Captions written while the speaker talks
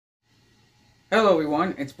Hello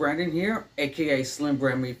everyone, it's Brandon here, aka Slim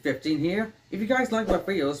Brand Me 15 here. If you guys like my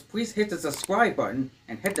videos, please hit the subscribe button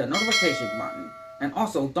and hit the notification button. And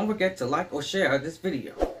also, don't forget to like or share this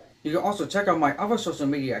video. You can also check out my other social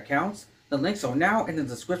media accounts. The links are now in the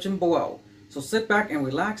description below. So sit back and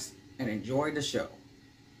relax and enjoy the show.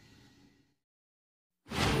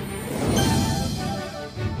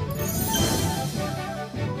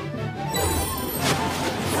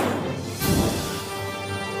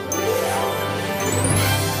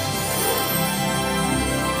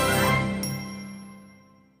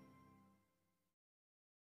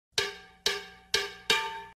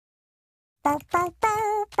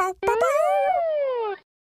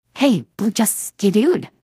 Hey, Blue just skidooed.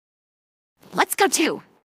 Let's go too.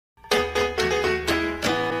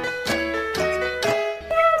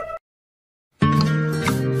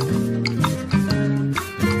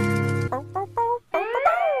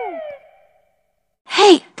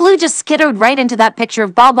 Hey, Blue just skidooed right into that picture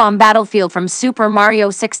of Bob-omb Battlefield from Super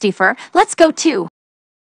Mario 64. Let's go too.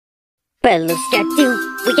 Well, let's get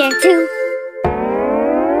to, we get to.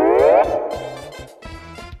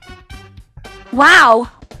 Wow!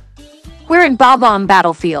 We're in Bob-omb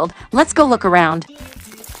Battlefield. Let's go look around.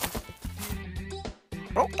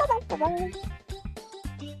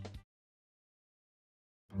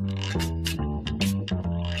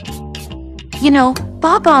 You know,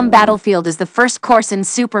 Bob-omb Battlefield is the first course in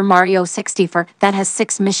Super Mario 64 that has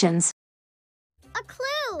 6 missions. A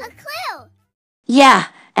clue! A clue! Yeah,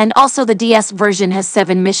 and also the DS version has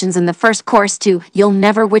 7 missions in the first course too. You'll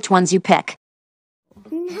never which ones you pick.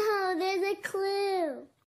 No, there's a clue.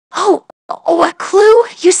 Oh, a clue?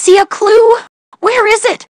 You see a clue? Where is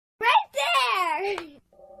it? Right there!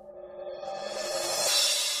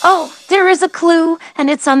 Oh, there is a clue, and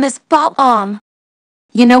it's on this Bob-omb.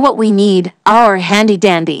 You know what we need? Our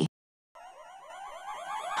handy-dandy.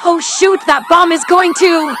 Oh shoot, that bomb is going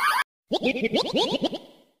to...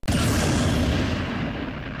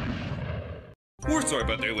 We're sorry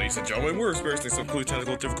about that, ladies and gentlemen. We're experiencing some clue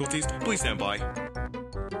technical difficulties. Please stand by.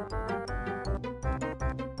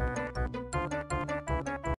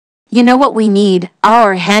 You know what we need?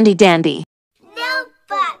 Our handy-dandy.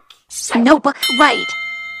 Notebook. A notebook, right.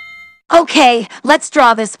 Okay, let's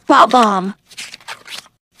draw this Bob-omb.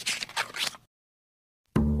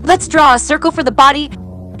 Let's draw a circle for the body,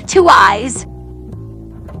 2 eyes,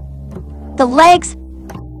 the legs,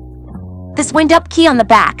 this wind-up key on the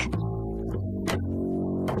back,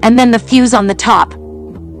 and then the fuse on the top.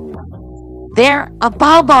 There, a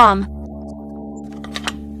Bob-omb.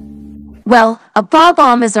 Well, a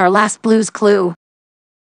Bob-omb is our last Blue's clue.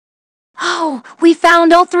 Oh, we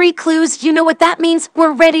found all 3 clues. You know what that means?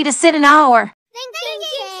 We're ready to sit an hour. Thinking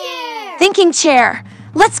chair. Thinking chair.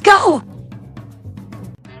 Let's go.